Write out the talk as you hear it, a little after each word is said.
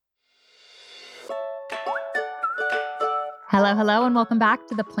Hello, hello, and welcome back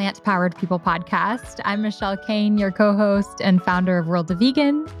to the Plant Powered People podcast. I'm Michelle Kane, your co-host and founder of World of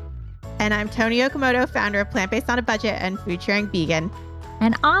Vegan. And I'm Toni Okamoto, founder of Plant Based on a Budget and Food Sharing Vegan.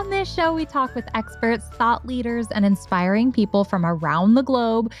 And on this show, we talk with experts, thought leaders, and inspiring people from around the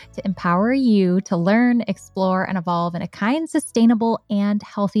globe to empower you to learn, explore, and evolve in a kind, sustainable, and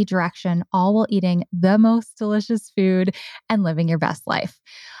healthy direction, all while eating the most delicious food and living your best life.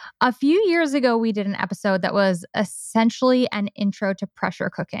 A few years ago, we did an episode that was essentially an intro to pressure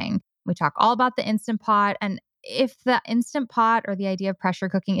cooking. We talk all about the Instant Pot, and if the Instant Pot or the idea of pressure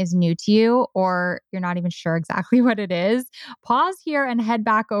cooking is new to you, or you're not even sure exactly what it is, pause here and head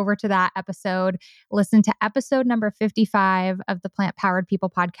back over to that episode. Listen to episode number 55 of the Plant Powered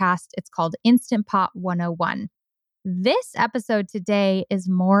People podcast. It's called Instant Pot 101. This episode today is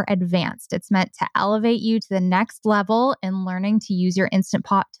more advanced. It's meant to elevate you to the next level in learning to use your Instant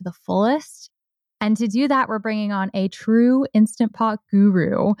Pot to the fullest. And to do that, we're bringing on a true Instant Pot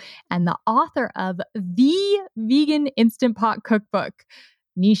guru and the author of the Vegan Instant Pot Cookbook,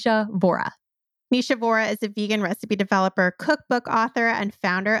 Nisha Vora. Nisha Vora is a vegan recipe developer, cookbook author, and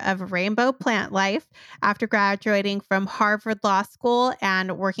founder of Rainbow Plant Life. After graduating from Harvard Law School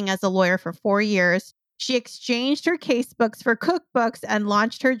and working as a lawyer for 4 years, she exchanged her casebooks for cookbooks and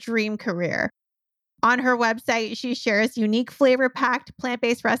launched her dream career. On her website, she shares unique flavor-packed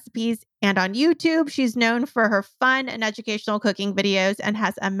plant-based recipes, and on YouTube, she's known for her fun and educational cooking videos and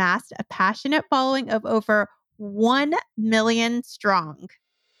has amassed a passionate following of over 1 million strong.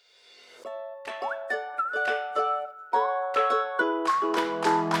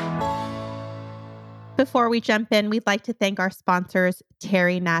 Before we jump in, we'd like to thank our sponsors,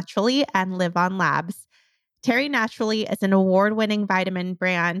 Terry Naturally and Live On Labs. Terry Naturally is an award-winning vitamin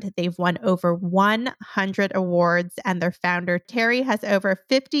brand. They've won over 100 awards, and their founder, Terry, has over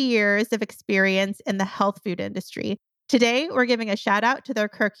 50 years of experience in the health food industry. Today, we're giving a shout out to their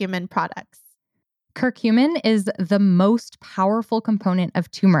curcumin products. Curcumin is the most powerful component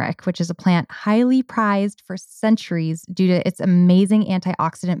of turmeric, which is a plant highly prized for centuries due to its amazing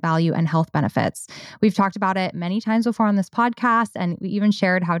antioxidant value and health benefits. We've talked about it many times before on this podcast, and we even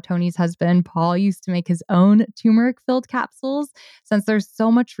shared how Tony's husband, Paul, used to make his own turmeric-filled capsules, since there's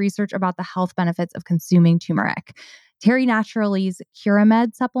so much research about the health benefits of consuming turmeric. Terry Naturally's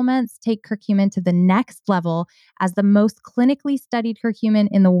Curamed supplements take curcumin to the next level as the most clinically studied curcumin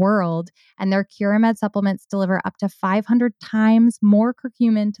in the world, and their Curamed supplements deliver up to 500 times more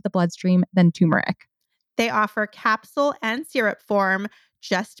curcumin to the bloodstream than turmeric. They offer capsule and syrup form.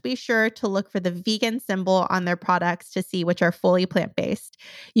 Just be sure to look for the vegan symbol on their products to see which are fully plant-based.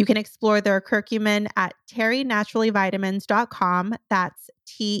 You can explore their curcumin at terrynaturallyvitamins.com. That's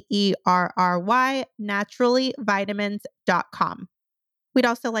TERRY naturallyvitamins.com. We'd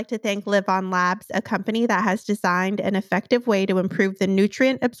also like to thank Live On Labs, a company that has designed an effective way to improve the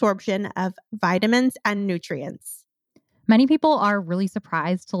nutrient absorption of vitamins and nutrients. Many people are really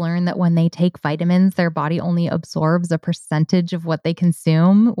surprised to learn that when they take vitamins, their body only absorbs a percentage of what they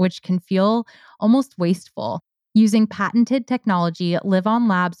consume, which can feel almost wasteful. Using patented technology, Live On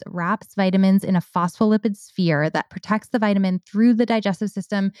Labs wraps vitamins in a phospholipid sphere that protects the vitamin through the digestive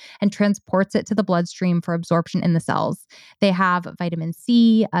system and transports it to the bloodstream for absorption in the cells. They have vitamin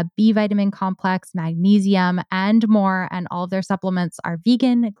C, a B vitamin complex, magnesium, and more, and all of their supplements are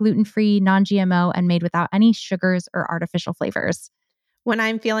vegan, gluten-free, non-GMO, and made without any sugars or artificial flavors. When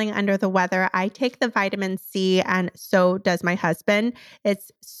I'm feeling under the weather, I take the vitamin C, and so does my husband.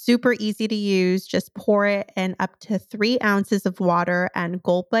 It's super easy to use. Just pour it in up to 3 ounces of water and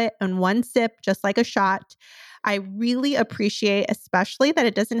gulp it in one sip, just like a shot. I really appreciate, especially that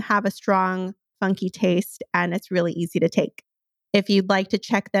it doesn't have a strong, funky taste, and it's really easy to take. If you'd like to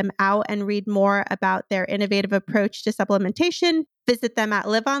check them out and read more about their innovative approach to supplementation, visit them at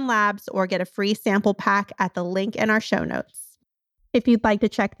Live On Labs or get a free sample pack at the link in our show notes. If you'd like to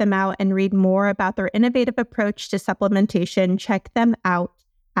check them out and read more about their innovative approach to supplementation, check them out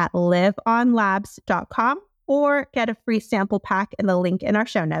at liveonlabs.com or get a free sample pack in the link in our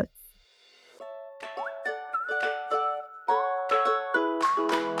show notes.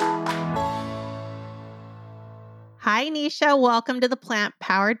 Hi, Nisha. Welcome to the Plant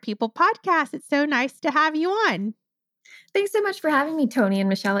Powered People podcast. It's so nice to have you on. Thanks so much for having me, Toni and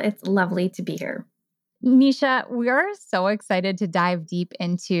Michelle. It's lovely to be here. Nisha, we are so excited to dive deep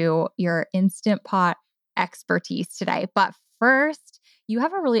into your Instant Pot expertise today. But first, you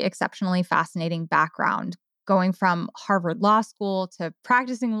have a really exceptionally fascinating background, going from Harvard Law School to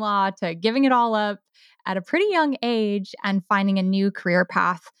practicing law to giving it all up at a pretty young age and finding a new career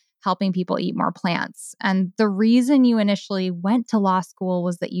path, helping people eat more plants. And the reason you initially went to law school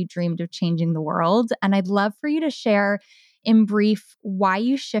was that you dreamed of changing the world. And I'd love for you to share in brief, why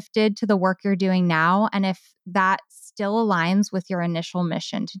you shifted to the work you're doing now and if that still aligns with your initial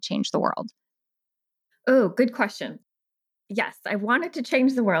mission to change the world. Oh, good question. Yes, I wanted to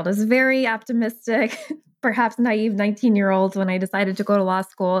change the world. I was very optimistic, perhaps naive 19-year-old when I decided to go to law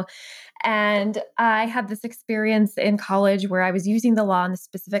school. And I had this experience in college where I was using the law in a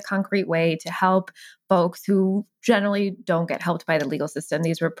specific, concrete way to help folks who generally don't get helped by the legal system.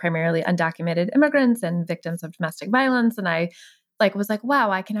 These were primarily undocumented immigrants and victims of domestic violence. And I was like,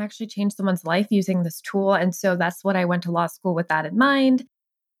 wow, I can actually change someone's life using this tool. And so that's what I went to law school with that in mind.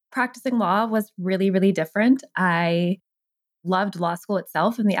 Practicing law was really, really different. I loved law school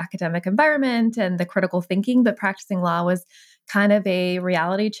itself and the academic environment and the critical thinking, but practicing law was kind of a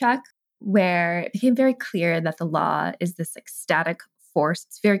reality check where it became very clear that the law is this static force.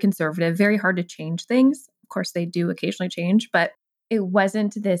 It's very conservative, very hard to change things. Of course, they do occasionally change, but it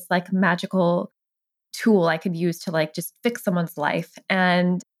wasn't this magical tool I could use to just fix someone's life.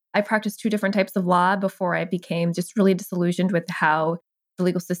 And I practiced two different types of law before I became just really disillusioned with how the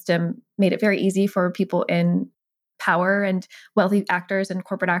legal system made it very easy for people in power and wealthy actors and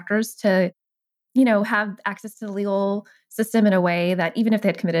corporate actors to have access to the legal system in a way that even if they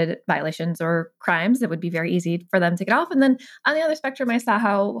had committed violations or crimes, it would be very easy for them to get off. And then on the other spectrum, I saw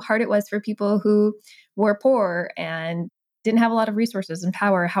how hard it was for people who were poor and didn't have a lot of resources and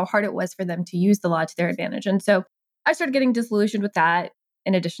power, how hard it was for them to use the law to their advantage. And so I started getting disillusioned with that,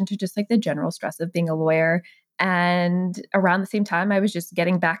 in addition to just the general stress of being a lawyer. And around the same time, I was just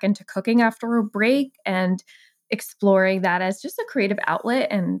getting back into cooking after a break and exploring that as just a creative outlet.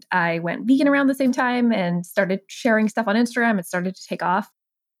 And I went vegan around the same time and started sharing stuff on Instagram. It started to take off.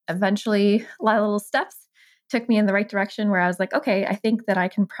 Eventually, a lot of little steps took me in the right direction where I was like, okay, I think that I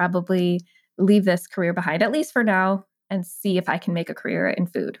can probably leave this career behind, at least for now, and see if I can make a career in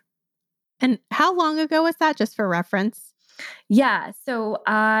food. And how long ago was that, just for reference? Yeah. So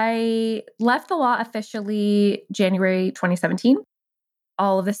I left the law officially January 2017.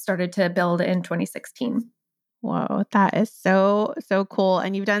 All of this started to build in 2016. Whoa, that is so, so cool.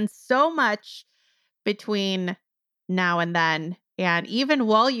 And you've done so much between now and then, and even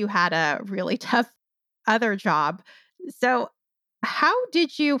while you had a really tough other job. So, how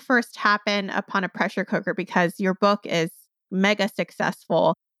did you first happen upon a pressure cooker? Because your book is mega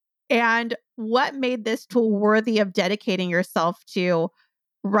successful. And what made this tool worthy of dedicating yourself to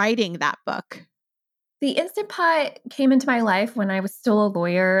writing that book? The Instant Pot came into my life when I was still a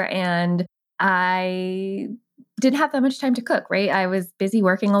lawyer and I didn't have that much time to cook, right? I was busy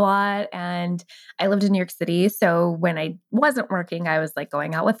working a lot and I lived in New York City. So when I wasn't working, I was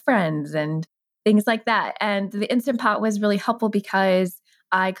going out with friends and things like that. And the Instant Pot was really helpful because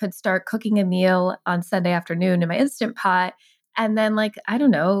I could start cooking a meal on Sunday afternoon in my Instant Pot and then I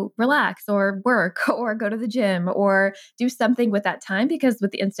don't know, relax or work or go to the gym or do something with that time, because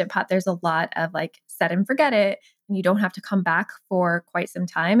with the Instant Pot there's a lot of set and forget it and you don't have to come back for quite some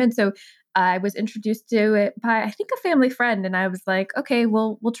time. And so I was introduced to it by, I think, a family friend, and I was like, okay,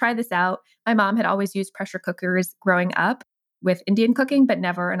 well, we'll try this out. My mom had always used pressure cookers growing up with Indian cooking, but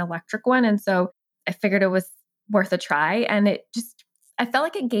never an electric one. And so I figured it was worth a try. And I felt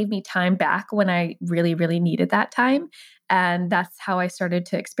like it gave me time back when I really, really needed that time. And that's how I started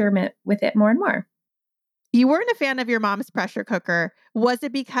to experiment with it more and more. You weren't a fan of your mom's pressure cooker. Was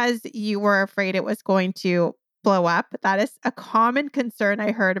it because you were afraid it was going to blow up? That is a common concern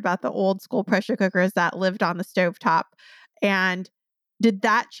I heard about the old school pressure cookers that lived on the stovetop. And did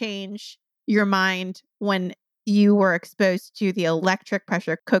that change your mind when you were exposed to the electric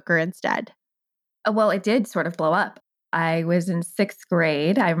pressure cooker instead? Well, it did sort of blow up. I was in sixth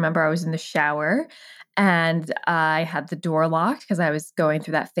grade. I remember I was in the shower and I had the door locked because I was going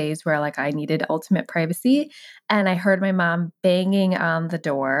through that phase where I needed ultimate privacy. And I heard my mom banging on the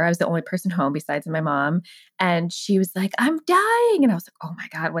door. I was the only person home besides my mom. And she was like, I'm dying. And I was like, oh my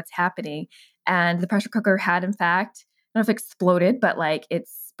God, what's happening? And the pressure cooker had, in fact, I don't know if it exploded, but it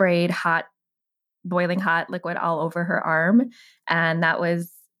sprayed boiling hot liquid all over her arm. And that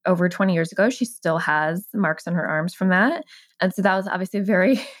was over 20 years ago. She still has marks on her arms from that. And so that was obviously a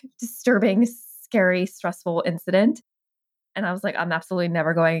very disturbing, scary, stressful incident. And I was like, I'm absolutely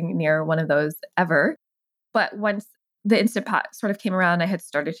never going near one of those ever. But once the Instant Pot sort of came around, I had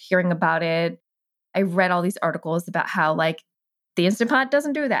started hearing about it. I read all these articles about how the Instant Pot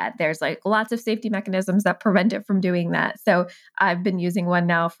doesn't do that. There's lots of safety mechanisms that prevent it from doing that. So I've been using one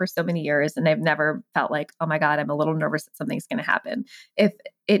now for so many years and I've never felt oh my God, I'm a little nervous that something's going to happen. If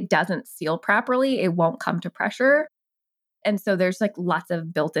it doesn't seal properly, it won't come to pressure. And so there's lots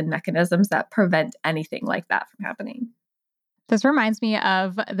of built-in mechanisms that prevent anything like that from happening. This reminds me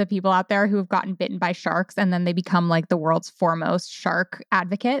of the people out there who have gotten bitten by sharks and then they become like the world's foremost shark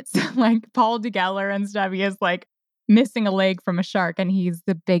advocates, like Paul DeGeller and stuff. He is like missing a leg from a shark and he's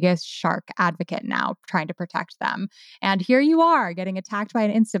the biggest shark advocate now trying to protect them. And here you are getting attacked by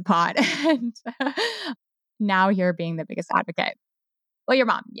an Instant Pot and now you're being the biggest advocate. Well, your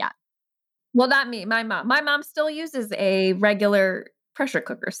mom, yeah. Well, not me, my mom. My mom still uses a regular pressure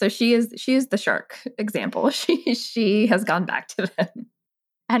cooker. So she is the shark example. She has gone back to them.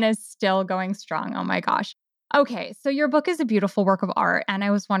 And is still going strong. Oh my gosh. Okay, so your book is a beautiful work of art, and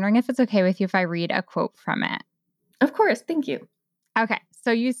I was wondering if it's okay with you if I read a quote from it. Of course, thank you. Okay,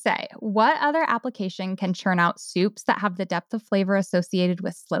 so you say, what other application can churn out soups that have the depth of flavor associated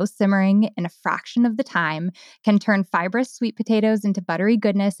with slow simmering in a fraction of the time, can turn fibrous sweet potatoes into buttery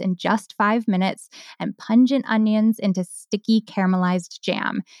goodness in just 5 minutes, and pungent onions into sticky caramelized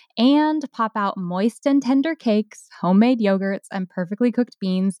jam, and pop out moist and tender cakes, homemade yogurts, and perfectly cooked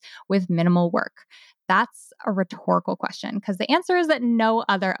beans with minimal work? That's a rhetorical question because the answer is that no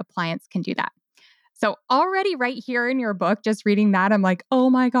other appliance can do that. So already right here in your book, just reading that, I'm like,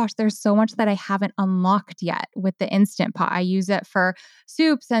 oh my gosh, there's so much that I haven't unlocked yet with the Instant Pot. I use it for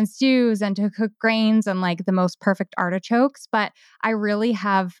soups and stews and to cook grains and like the most perfect artichokes. But I really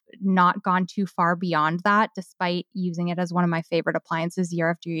have not gone too far beyond that, despite using it as one of my favorite appliances year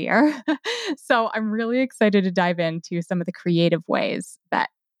after year. So I'm really excited to dive into some of the creative ways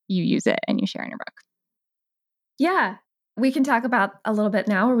that you use it and you share in your book. Yeah. We can talk about a little bit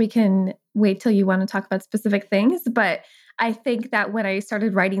now, or we can wait till you want to talk about specific things. But I think that when I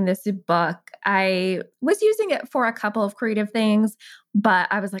started writing this book, I was using it for a couple of creative things, but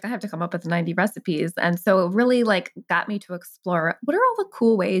I was like, I have to come up with 90 recipes. And so it really like got me to explore what are all the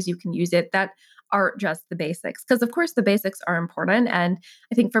cool ways you can use it that aren't just the basics. Because of course the basics are important. And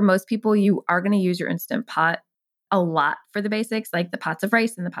I think for most people, you are going to use your Instant Pot a lot for the basics, like the pots of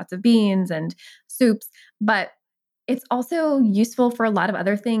rice and the pots of beans and soups. But it's also useful for a lot of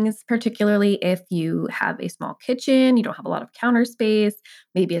other things, particularly if you have a small kitchen, you don't have a lot of counter space.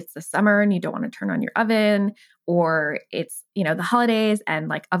 Maybe it's the summer and you don't want to turn on your oven, or it's, the holidays and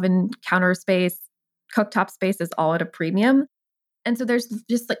like oven counter space, cooktop space is all at a premium. And so there's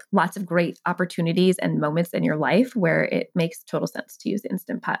just like lots of great opportunities and moments in your life where it makes total sense to use the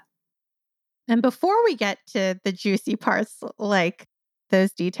Instant Pot. And before we get to the juicy parts, like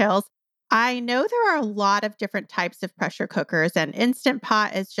those details, I know there are a lot of different types of pressure cookers, and Instant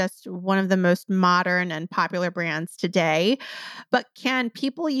Pot is just one of the most modern and popular brands today. But can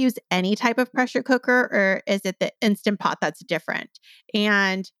people use any type of pressure cooker, or is it the Instant Pot that's different?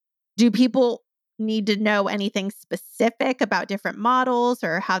 And do people need to know anything specific about different models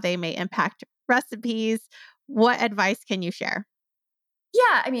or how they may impact recipes? What advice can you share?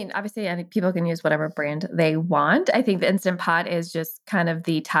 Yeah, I mean, obviously, I think people can use whatever brand they want. I think the Instant Pot is just kind of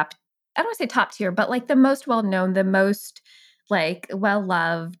the top, I don't want to say top tier, but like the most well known, the most like well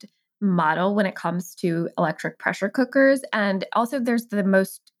loved model when it comes to electric pressure cookers. And also, there's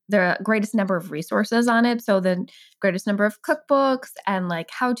the greatest number of resources on it. So, the greatest number of cookbooks and like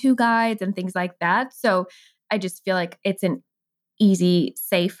how to guides and things like that. So, I just feel like it's an easy,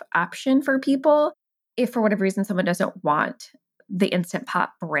 safe option for people. If for whatever reason someone doesn't want the Instant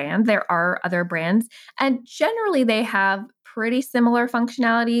Pot brand, there are other brands, and generally they have pretty similar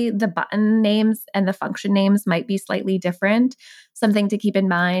functionality. The button names and the function names might be slightly different. Something to keep in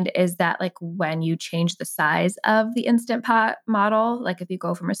mind is that, like, when you change the size of the Instant Pot model, like if you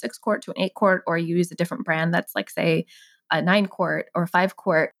go from a 6 quart to an 8 quart, or you use a different brand that's like, say, a 9 quart or 5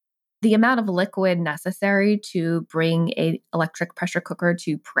 quart, the amount of liquid necessary to bring a electric pressure cooker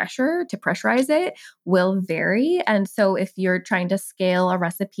to pressurize it will vary. And so if you're trying to scale a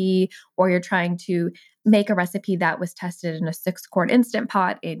recipe, or you're trying to make a recipe that was tested in a 6 quart Instant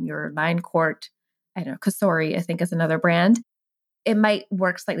Pot in your 9 quart, I don't know, Kasori, I think is another brand, it might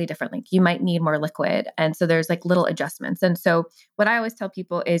work slightly differently. You might need more liquid. And so there's like little adjustments. And so what I always tell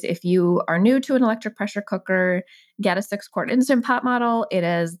people is, if you are new to an electric pressure cooker, get a 6 quart Instant Pot model. It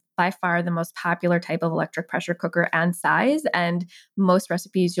is by far the most popular type of electric pressure cooker and size. And most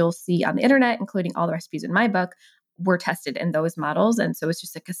recipes you'll see on the internet, including all the recipes in my book, were tested in those models. And so it's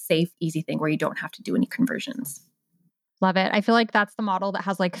just like a safe, easy thing where you don't have to do any conversions. Love it. I feel like that's the model that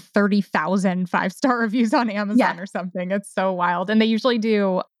has like 30,000 5-star reviews on Yeah. Amazon or something. It's so wild. And they usually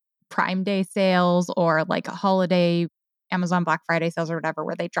do Prime Day sales or like a holiday Amazon Black Friday sales or whatever,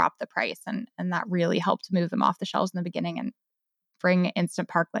 where they drop the price. And that really helped move them off the shelves in the beginning and bring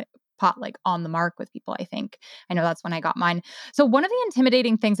Pot like on the mark with people, I think. I know that's when I got mine. So one of the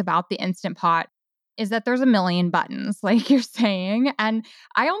intimidating things about the Instant Pot is that there's a million buttons, like you're saying. And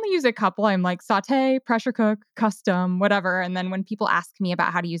I only use a couple. I'm like saute, pressure cook, custom, whatever. And then when people ask me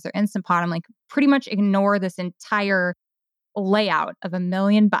about how to use their Instant Pot, I'm like, pretty much ignore this entire layout of a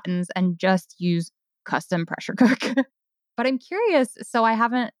million buttons and just use custom pressure cook. But I'm curious. So I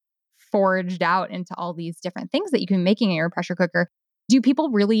haven't foraged out into all these different things that you can be making in your pressure cooker. Do people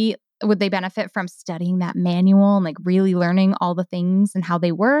really, would they benefit from studying that manual and like really learning all the things and how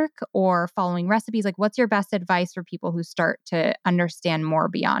they work or following recipes? Like, what's your best advice for people who start to understand more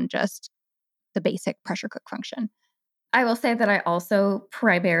beyond just the basic pressure cook function? I will say that I also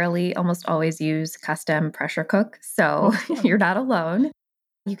primarily almost always use custom pressure cook. So you're not alone.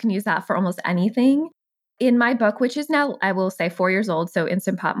 You can use that for almost anything. In my book, which is now, I will say, 4 years old, so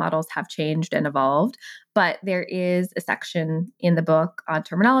Instant Pot models have changed and evolved, but there is a section in the book on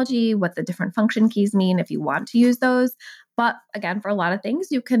terminology, what the different function keys mean if you want to use those. But again, for a lot of things,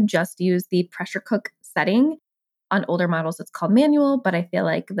 you can just use the pressure cook setting. On older models, it's called manual, but I feel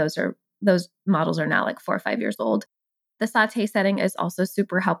like those models are now like 4 or 5 years old. The saute setting is also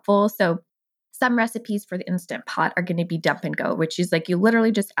super helpful. So some recipes for the Instant Pot are going to be dump and go, which is like you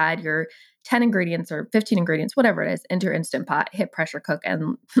literally just add your 10 ingredients or 15 ingredients, whatever it is, into your Instant Pot, hit pressure cook,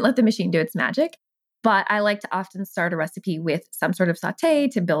 and let the machine do its magic. But I like to often start a recipe with some sort of saute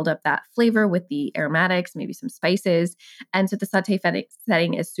to build up that flavor with the aromatics, maybe some spices. And so the saute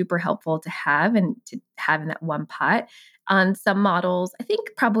setting is super helpful to have and to have in that one pot. On some models, I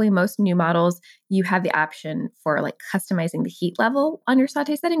think probably most new models, you have the option for like customizing the heat level on your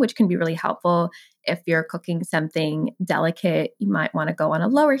saute setting, which can be really helpful. If you're cooking something delicate, you might want to go on a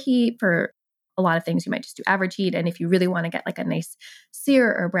lower heat. For a lot of things, you might just do average heat. And if you really want to get like a nice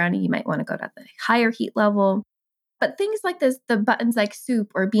sear or brownie, you might want to go to the higher heat level. But things like this, the buttons like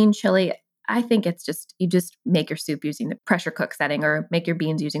soup or bean chili, I think it's just, you just make your soup using the pressure cook setting or make your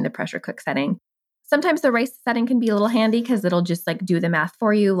beans using the pressure cook setting. Sometimes the rice setting can be a little handy because it'll just like do the math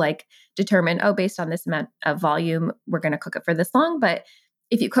for you, like determine, oh, based on this amount of volume, we're going to cook it for this long. But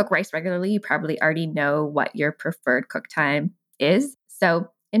if you cook rice regularly, you probably already know what your preferred cook time is. So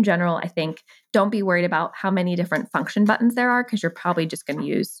in general, I think don't be worried about how many different function buttons there are because you're probably just going to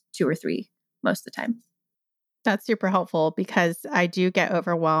use 2 or 3 most of the time. That's super helpful because I do get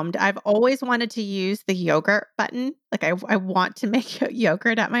overwhelmed. I've always wanted to use the yogurt button. Like I want to make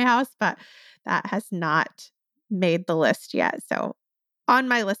yogurt at my house, but that has not made the list yet. So on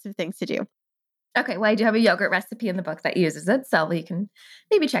my list of things to do. Okay, well, I do have a yogurt recipe in the book that uses it, so you can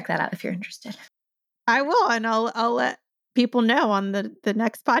maybe check that out if you're interested. I will, and I'll let people know on the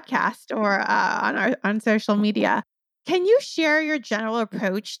next podcast or on social media. Can you share your general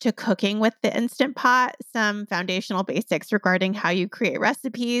approach to cooking with the Instant Pot? Some foundational basics regarding how you create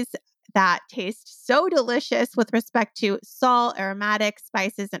recipes that taste so delicious with respect to salt, aromatics,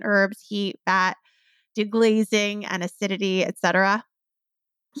 spices and herbs, heat, fat, deglazing, and acidity, etc.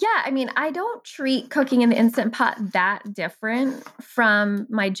 Yeah, I mean, I don't treat cooking in the Instant Pot that different from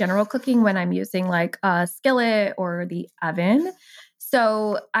my general cooking when I'm using like a skillet or the oven.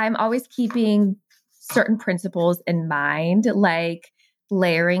 So I'm always keeping certain principles in mind, like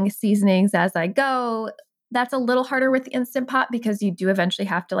layering seasonings as I go. That's a little harder with the Instant Pot because you do eventually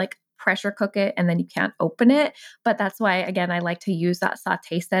have to like pressure cook it and then you can't open it. But that's why, again, I like to use that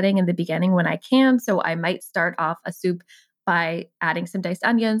saute setting in the beginning when I can. So I might start off a soup by adding some diced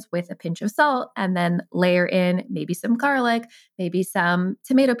onions with a pinch of salt and then layer in maybe some garlic, maybe some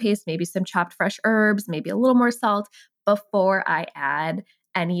tomato paste, maybe some chopped fresh herbs, maybe a little more salt before I add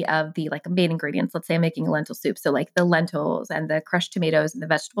any of the like main ingredients. Let's say I'm making a lentil soup. So like the lentils and the crushed tomatoes and the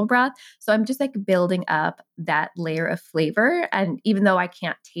vegetable broth. So I'm just like building up that layer of flavor. And even though I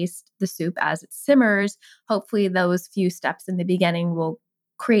can't taste the soup as it simmers, hopefully those few steps in the beginning will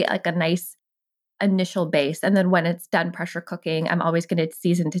create like a nice initial base. And then when it's done pressure cooking, I'm always going to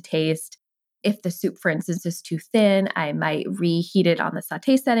season to taste. If the soup, for instance, is too thin, I might reheat it on the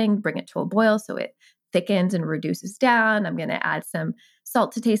saute setting, bring it to a boil so it thickens and reduces down. I'm going to add some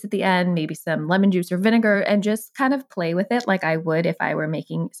salt to taste at the end, maybe some lemon juice or vinegar, and just kind of play with it like I would if I were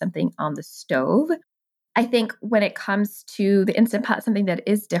making something on the stove. I think when it comes to the Instant Pot, something that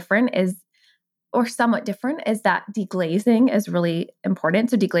is different is or somewhat different is that deglazing is really important.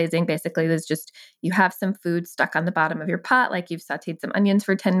 So deglazing basically is just you have some food stuck on the bottom of your pot, like you've sauteed some onions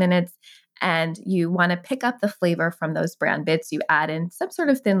for 10 minutes, and you want to pick up the flavor from those brown bits. You add in some sort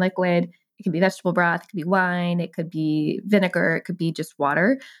of thin liquid. It could be vegetable broth, it could be wine, it could be vinegar, it could be just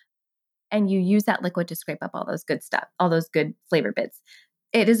water. And you use that liquid to scrape up all those good stuff, all those good flavor bits.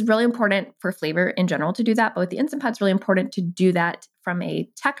 It is really important for flavor in general to do that, but with the Instant Pot, it's really important to do that from a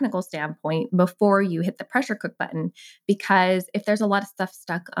technical standpoint before you hit the pressure cook button, because if there's a lot of stuff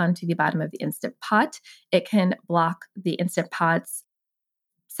stuck onto the bottom of the Instant Pot, it can block the Instant Pot's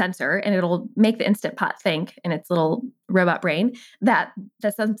sensor, and it'll make the Instant Pot think in its little robot brain that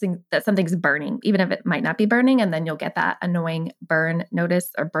something's burning, even if it might not be burning. And then you'll get that annoying burn notice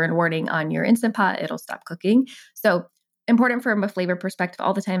or burn warning on your Instant Pot. It'll stop cooking. So important from a flavor perspective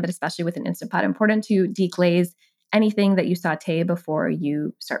all the time, but especially with an Instant Pot, important to deglaze anything that you saute before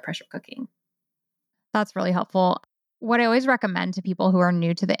you start pressure cooking. That's really helpful. What I always recommend to people who are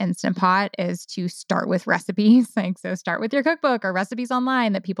new to the Instant Pot is to start with recipes. Like, so start with your cookbook or recipes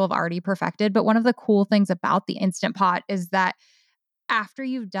online that people have already perfected. But one of the cool things about the Instant Pot is that after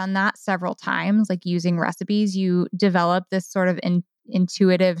you've done that several times, like using recipes, you develop this sort of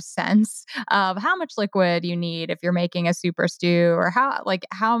intuitive sense of how much liquid you need if you're making a soup or stew, or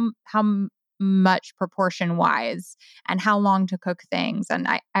much proportion wise, and how long to cook things. And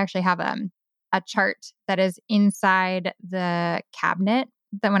I actually have a chart that is inside the cabinet,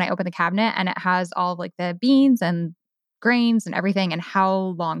 that when I open the cabinet, and it has all of like the beans and grains and everything and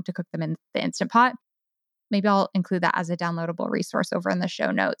how long to cook them in the Instant Pot. Maybe I'll include that as a downloadable resource over in the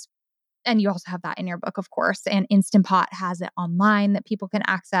show notes. And you also have that in your book, of course. And Instant Pot has it online that people can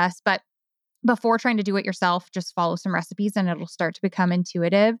access. But before trying to do it yourself, just follow some recipes and it'll start to become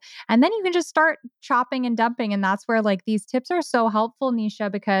intuitive. And then you can just start chopping and dumping. And that's where like these tips are so helpful,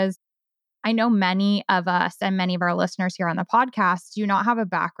 Nisha, because I know many of us and many of our listeners here on the podcast do not have a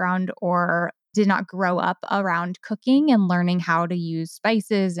background or did not grow up around cooking and learning how to use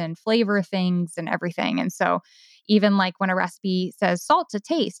spices and flavor things and everything. And so even like when a recipe says salt to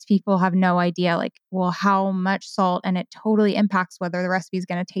taste, people have no idea like, well, how much salt, and it totally impacts whether the recipe is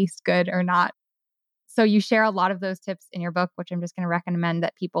going to taste good or not. So you share a lot of those tips in your book, which I'm just going to recommend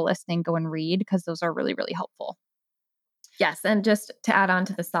that people listening go and read because those are really, really helpful. Yes. And just to add on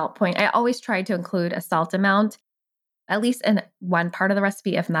to the salt point, I always try to include a salt amount, at least in one part of the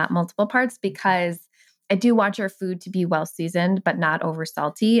recipe, if not multiple parts, because I do want your food to be well seasoned, but not over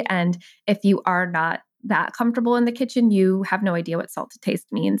salty. And if you are not that comfortable in the kitchen, you have no idea what salt to taste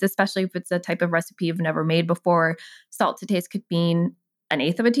means, especially if it's a type of recipe you've never made before. Salt to taste could mean an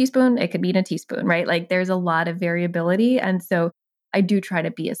eighth of a teaspoon. It could mean a teaspoon, right? Like there's a lot of variability. And so I do try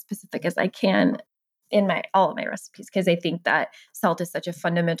to be as specific as I can in all of my recipes, because I think that salt is such a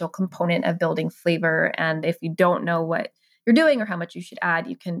fundamental component of building flavor. And if you don't know what you're doing or how much you should add,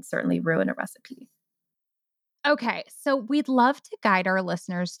 you can certainly ruin a recipe. Okay, so we'd love to guide our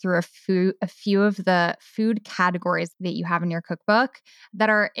listeners through a few of the food categories that you have in your cookbook that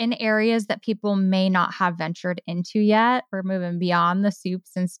are in areas that people may not have ventured into yet. We're moving beyond the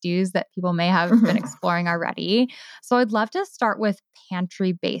soups and stews that people may have been exploring already. So I'd love to start with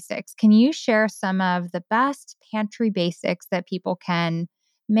pantry basics. Can you share some of the best pantry basics that people can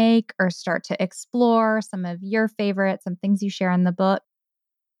make or start to explore? Some of your favorites, some things you share in the book?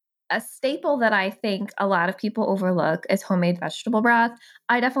 A staple that I think a lot of people overlook is homemade vegetable broth.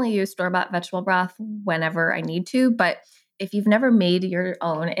 I definitely use store-bought vegetable broth whenever I need to, but if you've never made your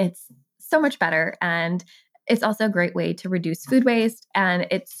own, it's so much better. And it's also a great way to reduce food waste. And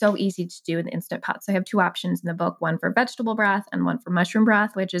it's so easy to do in the Instant Pot. So I have two options in the book, one for vegetable broth and one for mushroom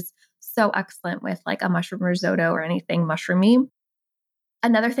broth, which is so excellent with like a mushroom risotto or anything mushroomy.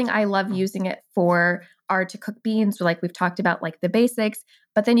 Another thing I love using it for are to cook beans, like we've talked about, like the basics,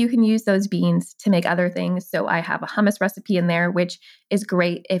 but then you can use those beans to make other things. So I have a hummus recipe in there, which is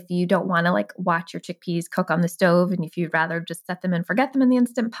great if you don't want to like watch your chickpeas cook on the stove. And if you'd rather just set them and forget them in the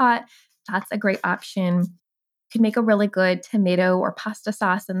Instant Pot, that's a great option. You can make a really good tomato or pasta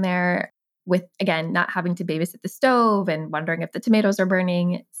sauce in there with, again, not having to babysit the stove and wondering if the tomatoes are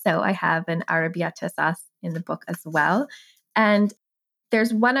burning. So I have an arrabbiata sauce in the book as well. And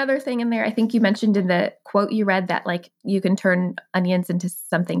there's one other thing in there. I think you mentioned in the quote you read that like you can turn onions into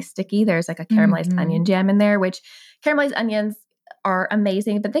something sticky. There's like a caramelized onion jam in there, which caramelized onions are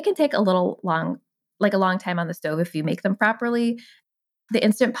amazing, but they can take a long time on the stove if you make them properly. The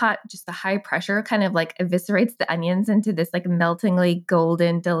Instant Pot, just the high pressure kind of like eviscerates the onions into this like meltingly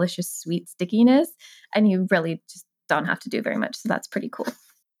golden, delicious, sweet stickiness. And you really just don't have to do very much. So that's pretty cool.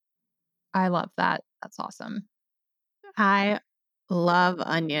 I love that. That's awesome. I love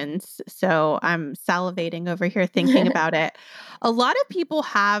onions. So I'm salivating over here thinking about it. A lot of people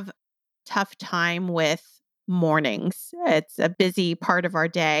have tough time with mornings. It's a busy part of our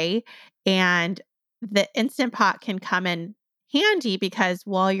day, and the Instant Pot can come in handy because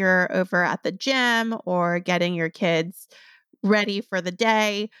while you're over at the gym or getting your kids ready for the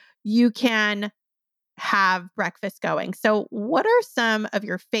day, you can have breakfast going. So what are some of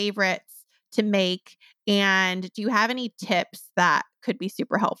your favorites to make? And do you have any tips that could be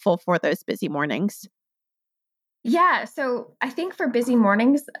super helpful for those busy mornings? Yeah. So I think for busy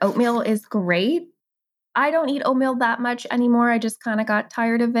mornings, oatmeal is great. I don't eat oatmeal that much anymore. I just kind of got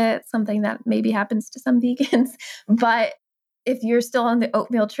tired of it, something that maybe happens to some vegans. But if you're still on the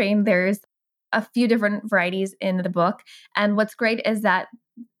oatmeal train, there's a few different varieties in the book. And what's great is that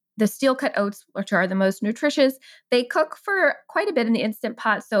the steel cut oats, which are the most nutritious, they cook for quite a bit in the Instant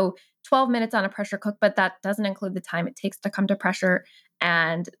Pot. So 12 minutes on a pressure cook, but that doesn't include the time it takes to come to pressure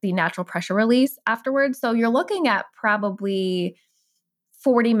and the natural pressure release afterwards. So you're looking at probably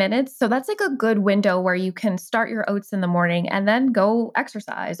 40 minutes. So that's like a good window where you can start your oats in the morning and then go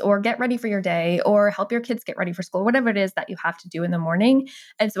exercise or get ready for your day or help your kids get ready for school, whatever it is that you have to do in the morning.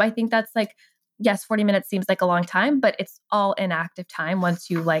 And so I think that's like, yes, 40 minutes seems like a long time, but it's all inactive time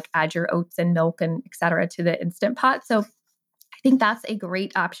once you like add your oats and milk and et cetera to the Instant Pot. So I think that's a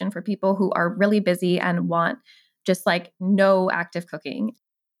great option for people who are really busy and want just like no active cooking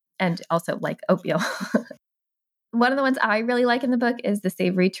and also like oatmeal. One of the ones I really like in the book is the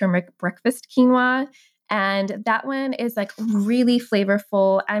savory turmeric breakfast quinoa. And that one is like really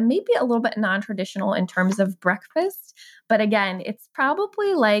flavorful and maybe a little bit non-traditional in terms of breakfast. But again, it's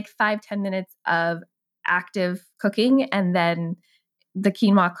probably like 5-10 minutes of active cooking. And then the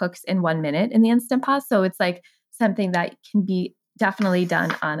quinoa cooks in 1 minute in the Instant Pot. So it's like something that can be definitely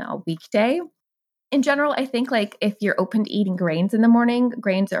done on a weekday. In general, I think like if you're open to eating grains in the morning,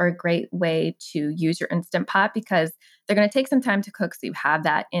 grains are a great way to use your Instant Pot because they're going to take some time to cook. So you have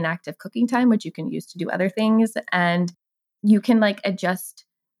that inactive cooking time, which you can use to do other things. And you can like adjust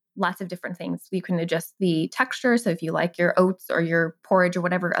lots of different things. You can adjust the texture. So if you like your oats or your porridge or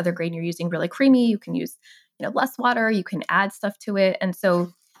whatever other grain you're using really creamy, you can use, less water, you can add stuff to it. And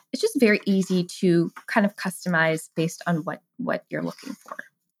so it's just very easy to kind of customize based on what you're looking for.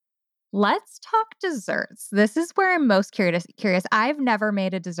 Let's talk desserts. This is where I'm most curious. I've never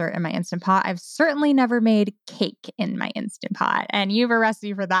made a dessert in my Instant Pot. I've certainly never made cake in my Instant Pot. And you have a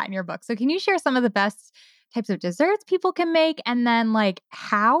recipe for that in your book. So can you share some of the best types of desserts people can make? And then like,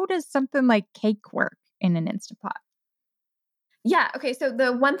 how does something like cake work in an Instant Pot? Yeah. Okay. So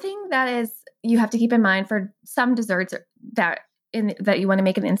the one thing that is you have to keep in mind for some desserts that you want to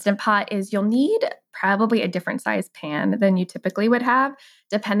make an Instant Pot is you'll need probably a different size pan than you typically would have,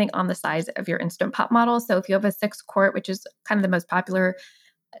 depending on the size of your Instant Pot model. So if you have a 6-quart, which is kind of the most popular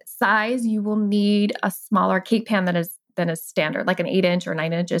size, you will need a smaller cake pan than is standard, like an 8-inch or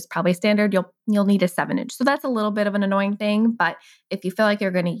 9-inch is probably standard. You'll need a 7-inch. So that's a little bit of an annoying thing. But if you feel like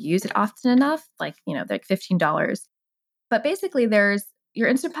you're going to use it often enough, like like $15. But basically, your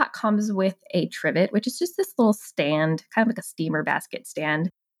Instant Pot comes with a trivet, which is just this little stand, kind of like a steamer basket stand.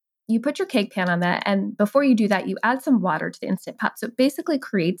 You put your cake pan on that. And before you do that, you add some water to the Instant Pot. So it basically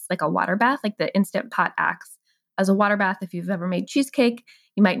creates like a water bath, like the Instant Pot acts as a water bath. If you've ever made cheesecake,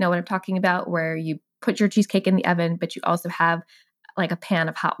 you might know what I'm talking about, where you put your cheesecake in the oven, but you also have like a pan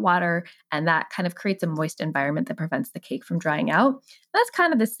of hot water, and that kind of creates a moist environment that prevents the cake from drying out. That's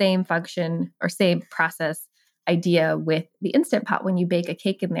kind of the same function or same process idea with the Instant Pot. When you bake a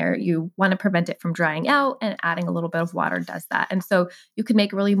cake in there, you want to prevent it from drying out, and adding a little bit of water does that. And so you can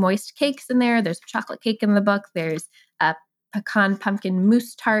make really moist cakes in there. There's a chocolate cake in the book. There's a pecan pumpkin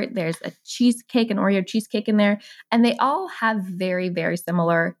mousse tart. There's a cheesecake, an Oreo cheesecake in there. And they all have very, very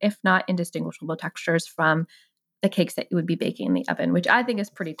similar, if not indistinguishable textures from the cakes that you would be baking in the oven, which I think is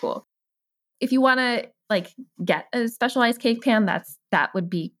pretty cool. If you want to like get a specialized cake pan, that would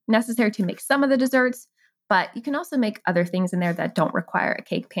be necessary to make some of the desserts, but you can also make other things in there that don't require a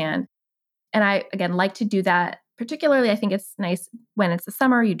cake pan. And I, again, like to do that. Particularly, I think it's nice when it's the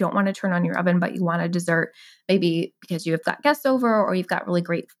summer, you don't want to turn on your oven, but you want a dessert, maybe because you've got guests over or you've got really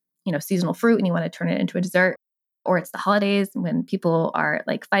great, seasonal fruit and you want to turn it into a dessert. Or it's the holidays when people are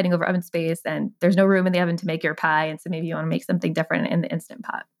like fighting over oven space and there's no room in the oven to make your pie. And so maybe you want to make something different in the Instant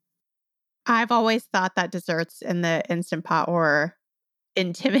Pot. I've always thought that desserts in the Instant Pot were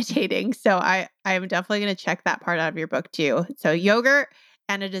intimidating. So I'm definitely going to check that part out of your book too. So yogurt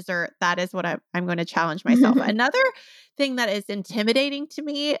and a dessert, that is what I'm going to challenge myself. Another thing that is intimidating to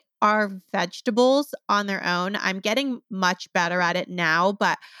me are vegetables on their own. I'm getting much better at it now,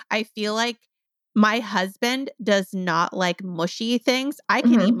 but I feel like my husband does not like mushy things. I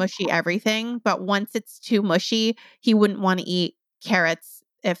can eat mushy everything, but once it's too mushy, he wouldn't want to eat carrots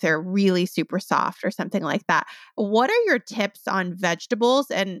if they're really super soft or something like that. What are your tips on vegetables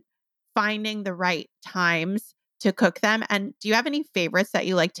and finding the right times to cook them? And do you have any favorites that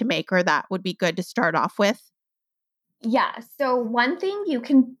you like to make or that would be good to start off with? Yeah. So one thing you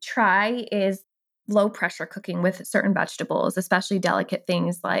can try is low pressure cooking with certain vegetables, especially delicate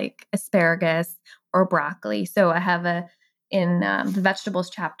things like asparagus or broccoli. So I have in the vegetables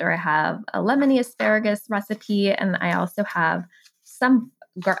chapter, I have a lemony asparagus recipe, and I also have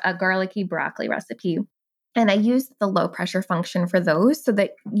a garlicky broccoli recipe. And I use the low pressure function for those so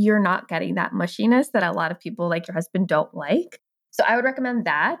that you're not getting that mushiness that a lot of people like your husband don't like. So I would recommend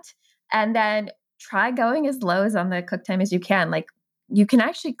that. And then try going as low as on the cook time as you can. Like you can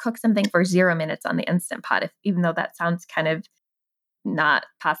actually cook something for 0 minutes on the Instant Pot, even though that sounds kind of not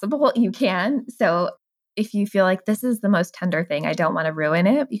possible, you can. So if you feel like this is the most tender thing, I don't want to ruin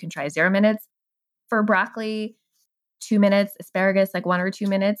it, you can try 0 minutes. For broccoli, 2 minutes, asparagus, like 1 or 2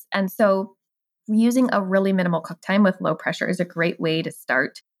 minutes. And so using a really minimal cook time with low pressure is a great way to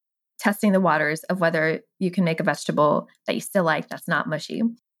start testing the waters of whether you can make a vegetable that you still like that's not mushy.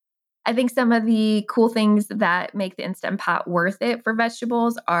 I think some of the cool things that make the Instant Pot worth it for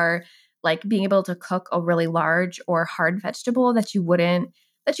vegetables are like being able to cook a really large or hard vegetable that you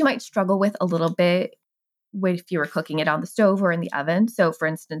might struggle with a little bit if you were cooking it on the stove or in the oven. So, for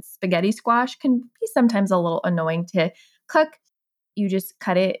instance, spaghetti squash can be sometimes a little annoying to cook. You just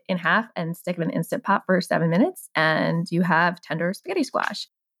cut it in half and stick it in an Instant Pot for 7 minutes, and you have tender spaghetti squash.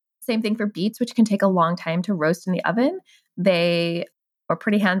 Same thing for beets, which can take a long time to roast in the oven. They are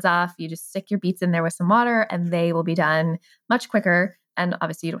pretty hands off. You just stick your beets in there with some water, and they will be done much quicker. And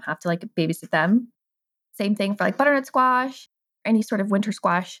obviously, you don't have to like babysit them. Same thing for like butternut squash, any sort of winter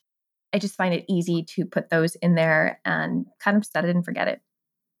squash. I just find it easy to put those in there and kind of set it and forget it.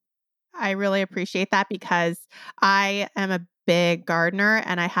 I really appreciate that because I am a big gardener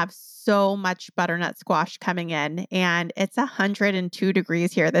and I have so much butternut squash coming in, and it's 102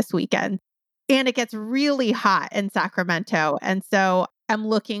 degrees here this weekend. And it gets really hot in Sacramento. And so I'm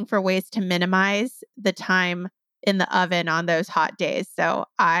looking for ways to minimize the time in the oven on those hot days. So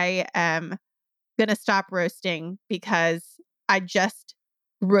I am going to stop roasting because I just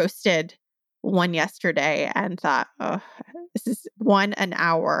roasted one yesterday and thought, oh, this is one, an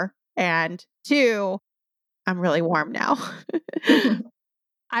hour, and two, I'm really warm now.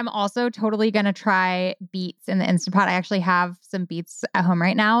 I'm also totally going to try beets in the Instant Pot. I actually have some beets at home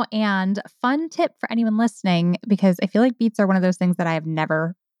right now. And fun tip for anyone listening, because I feel like beets are one of those things that I have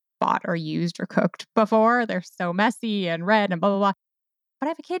never bought or used or cooked before. They're so messy and red and blah, blah, blah. But I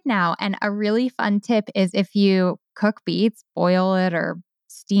have a kid now. And a really fun tip is if you cook beets, boil it or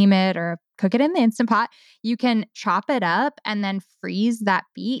steam it or cook it in the Instant Pot, you can chop it up and then freeze that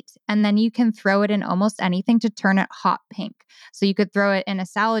beet. And then you can throw it in almost anything to turn it hot pink. So you could throw it in a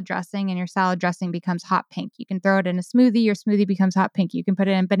salad dressing and your salad dressing becomes hot pink. You can throw it in a smoothie, your smoothie becomes hot pink. You can put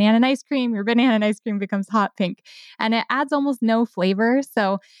it in banana and ice cream, your banana and ice cream becomes hot pink. And it adds almost no flavor.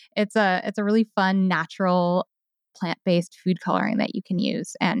 So it's a really fun, natural plant-based food coloring that you can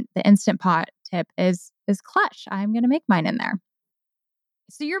use. And the Instant Pot tip is clutch. I'm going to make mine in there.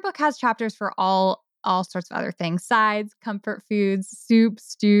 So your book has chapters for all sorts of other things: sides, comfort foods, soups,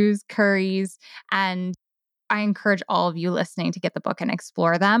 stews, curries, and I encourage all of you listening to get the book and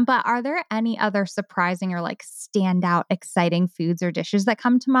explore them. But are there any other surprising or like standout exciting foods or dishes that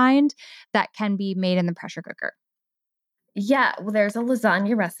come to mind that can be made in the pressure cooker? Yeah, well, there's a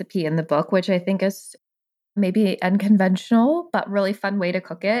lasagna recipe in the book, which I think is maybe unconventional, but really fun way to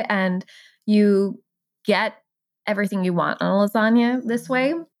cook it. And you get everything you want on a lasagna this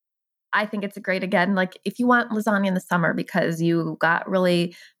way. I think it's a great, again, like if you want lasagna in the summer because you got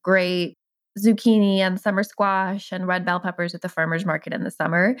really great zucchini and summer squash and red bell peppers at the farmer's market in the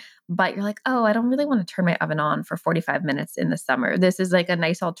summer, but you're like, oh, I don't really want to turn my oven on for 45 minutes in the summer. This is like a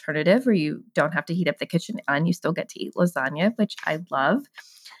nice alternative where you don't have to heat up the kitchen and you still get to eat lasagna, which I love.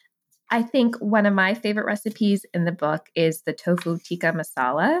 I think one of my favorite recipes in the book is the tofu tikka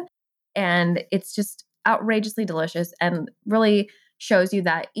masala. And it's just outrageously delicious and really shows you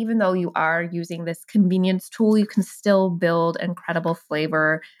that even though you are using this convenience tool, you can still build incredible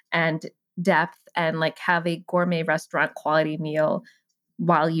flavor and depth and like have a gourmet restaurant quality meal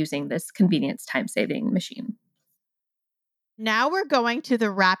while using this convenience time saving machine. Now we're going to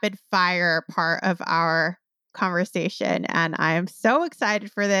the rapid fire part of our conversation, and I am so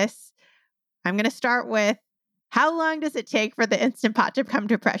excited for this. I'm going to start with, how long does it take for the Instant Pot to come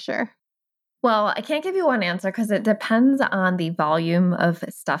to pressure? Well, I can't give you one answer because it depends on the volume of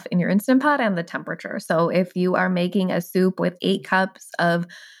stuff in your Instant Pot and the temperature. So if you are making a soup with 8 cups of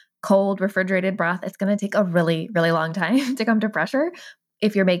cold refrigerated broth, it's going to take a really, really long time to come to pressure.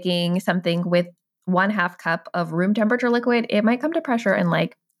 If you're making something with 1/2 cup of room temperature liquid, it might come to pressure in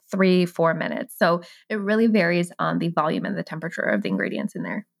like 3, 4 minutes. So it really varies on the volume and the temperature of the ingredients in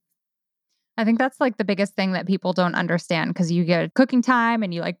there. I think that's like the biggest thing that people don't understand because you get a cooking time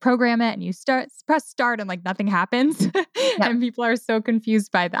and you like program it and you press start and like nothing happens. Yep. And people are so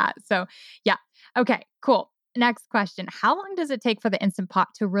confused by that. So, yeah. Okay, cool. Next question. How long does it take for the Instant Pot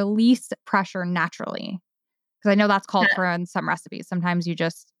to release pressure naturally? Because I know that's called for in some recipes. Sometimes you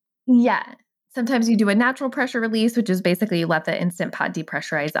just, Yeah. Sometimes you do a natural pressure release, which is basically you let the Instant Pot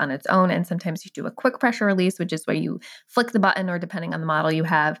depressurize on its own. And sometimes you do a quick pressure release, which is where you flick the button or depending on the model you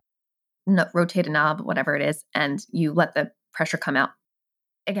have, rotate a knob, whatever it is, and you let the pressure come out.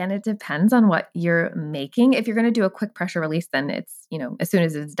 Again, it depends on what you're making. If you're going to do a quick pressure release, then it's, as soon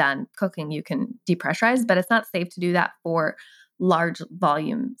as it's done cooking, you can depressurize, but it's not safe to do that for large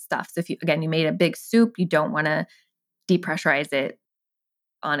volume stuff. So if you made a big soup, you don't want to depressurize it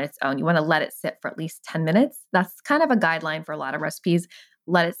on its own. You want to let it sit for at least 10 minutes. That's kind of a guideline for a lot of recipes.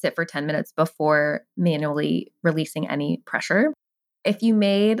 Let it sit for 10 minutes before manually releasing any pressure. If you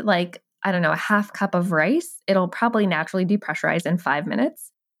made a half cup of rice, it'll probably naturally depressurize in 5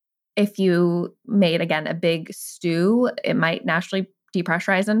 minutes. If you made, again, a big stew, it might naturally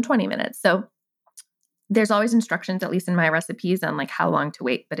depressurize in 20 minutes. So there's always instructions, at least in my recipes, on how long to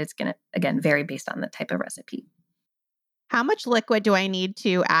wait, but it's going to, again, vary based on the type of recipe. How much liquid do I need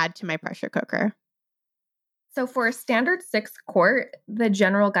to add to my pressure cooker? So for a standard 6-quart, the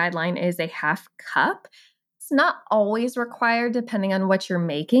general guideline is a half cup. It's not always required depending on what you're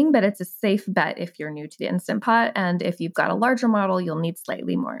making, but it's a safe bet if you're new to the Instant Pot. And if you've got a larger model, you'll need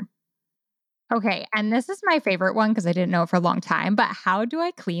slightly more. okay. And this is my favorite one because I didn't know it for a long time, but how do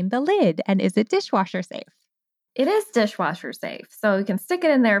I clean the lid? And is it dishwasher safe? It is dishwasher safe. So you can stick it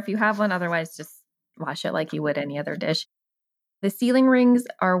in there if you have one. Otherwise, just wash it like you would any other dish. The sealing rings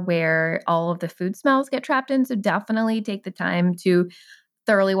are where all of the food smells get trapped in. So definitely take the time to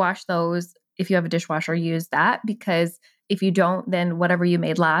thoroughly wash those. If you have a dishwasher, use that, because if you don't, then whatever you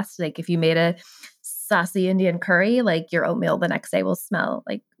made last, like if you made a saucy Indian curry, like your oatmeal the next day will smell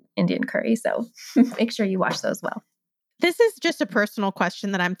like Indian curry. So make sure you wash those well. This is just a personal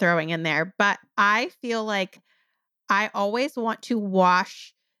question that I'm throwing in there, but I feel like I always want to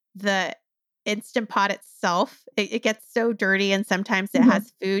wash the Instant Pot itself. It gets so dirty, and sometimes it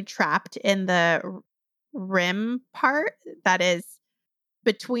has food trapped in the rim part that is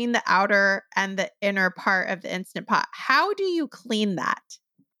between the outer and the inner part of the Instant Pot. How do you clean that?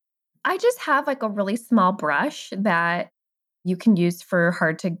 I just have a really small brush that you can use for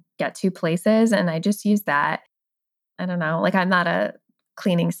hard to get to places. And I just use that. I don't know, I'm not a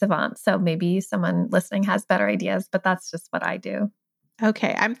cleaning savant. So maybe someone listening has better ideas, but that's just what I do.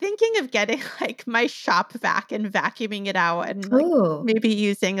 Okay, I'm thinking of getting my shop vac and vacuuming it out and Ooh. maybe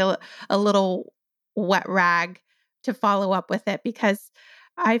using a little wet rag to follow up with it, because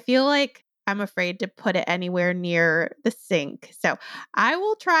I feel like I'm afraid to put it anywhere near the sink. So I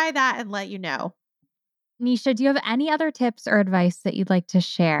will try that and let you know. Nisha, do you have any other tips or advice that you'd like to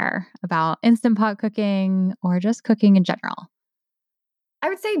share about Instant Pot cooking or just cooking in general? I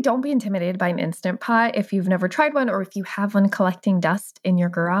would say don't be intimidated by an Instant Pot. If you've never tried one, or if you have one collecting dust in your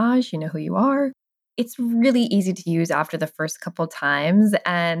garage, you know who you are. It's really easy to use after the first couple times.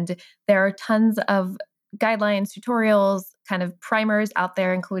 And there are tons of guidelines, tutorials, kind of primers out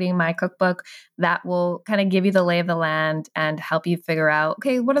there, including my cookbook, that will kind of give you the lay of the land and help you figure out,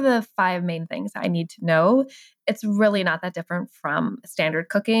 okay, what are the 5 main things I need to know? It's really not that different from standard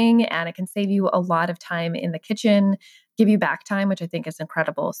cooking, and it can save you a lot of time in the kitchen, give you back time, which I think is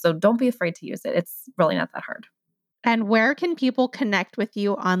incredible. So don't be afraid to use it. It's really not that hard. And where can people connect with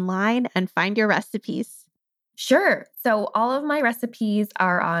you online and find your recipes? Sure. So all of my recipes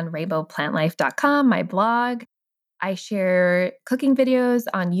are on rainbowplantlife.com, my blog. I share cooking videos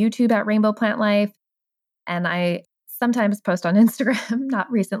on YouTube at Rainbow Plant Life, and I sometimes post on Instagram,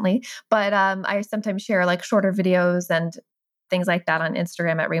 not recently, but I sometimes share shorter videos and things like that on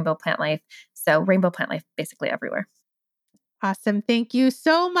Instagram at Rainbow Plant Life. So Rainbow Plant Life basically everywhere. Awesome. Thank you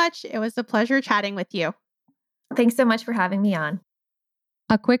so much. It was a pleasure chatting with you. Thanks so much for having me on.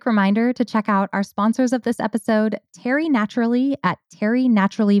 A quick reminder to check out our sponsors of this episode, Terry Naturally at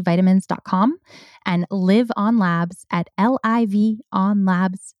terrynaturallyvitamins.com and Live On Labs at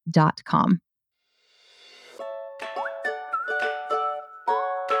livonlabs.com.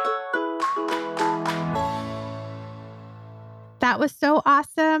 That was so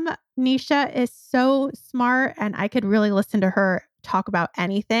awesome. Nisha is so smart, and I could really listen to her talk about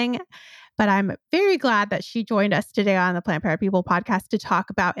anything. But I'm very glad that she joined us today on the Plant Powered People podcast to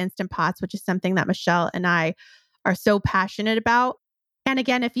talk about Instant Pots, which is something that Michelle and I are so passionate about. And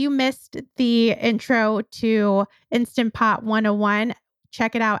again, if you missed the intro to Instant Pot 101,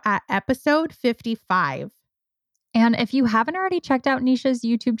 check it out at episode 55. And if you haven't already checked out Nisha's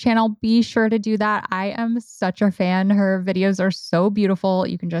YouTube channel, be sure to do that. I am such a fan. Her videos are so beautiful.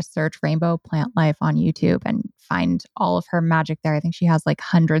 You can just search Rainbow Plant Life on YouTube and find all of her magic there. I think she has like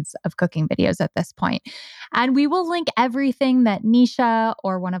hundreds of cooking videos at this point. And we will link everything that Nisha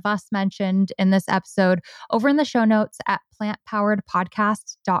or one of us mentioned in this episode over in the show notes at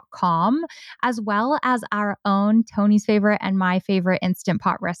plantpoweredpodcast.com, as well as our own Tony's favorite and my favorite Instant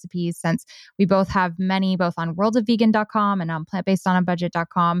Pot recipes, since we both have many, both on worldofvegan.com and on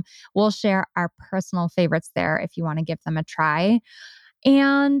plantbasedonabudget.com. We'll share our personal favorites there if you want to give them a try.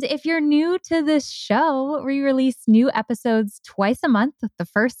 And if you're new to this show, we release new episodes twice a month, the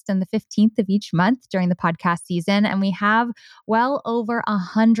 1st and the 15th of each month during the podcast season. And we have well over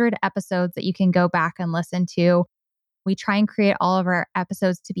 100 episodes that you can go back and listen to. We try and create all of our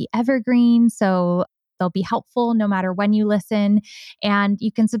episodes to be evergreen, so they'll be helpful no matter when you listen. And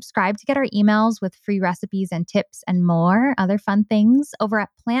you can subscribe to get our emails with free recipes and tips and more other fun things over at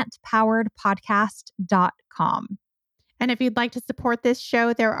plantpoweredpodcast.com. And if you'd like to support this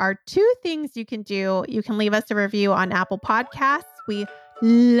show, there are 2 things you can do. You can leave us a review on Apple Podcasts. We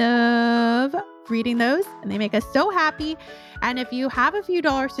love reading those and they make us so happy. And if you have a few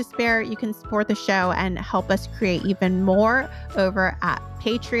dollars to spare, you can support the show and help us create even more over at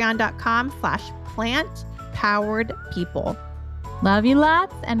patreon.com/plantpoweredpeople. Love you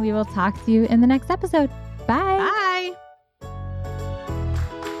lots, and we will talk to you in the next episode. Bye. Bye.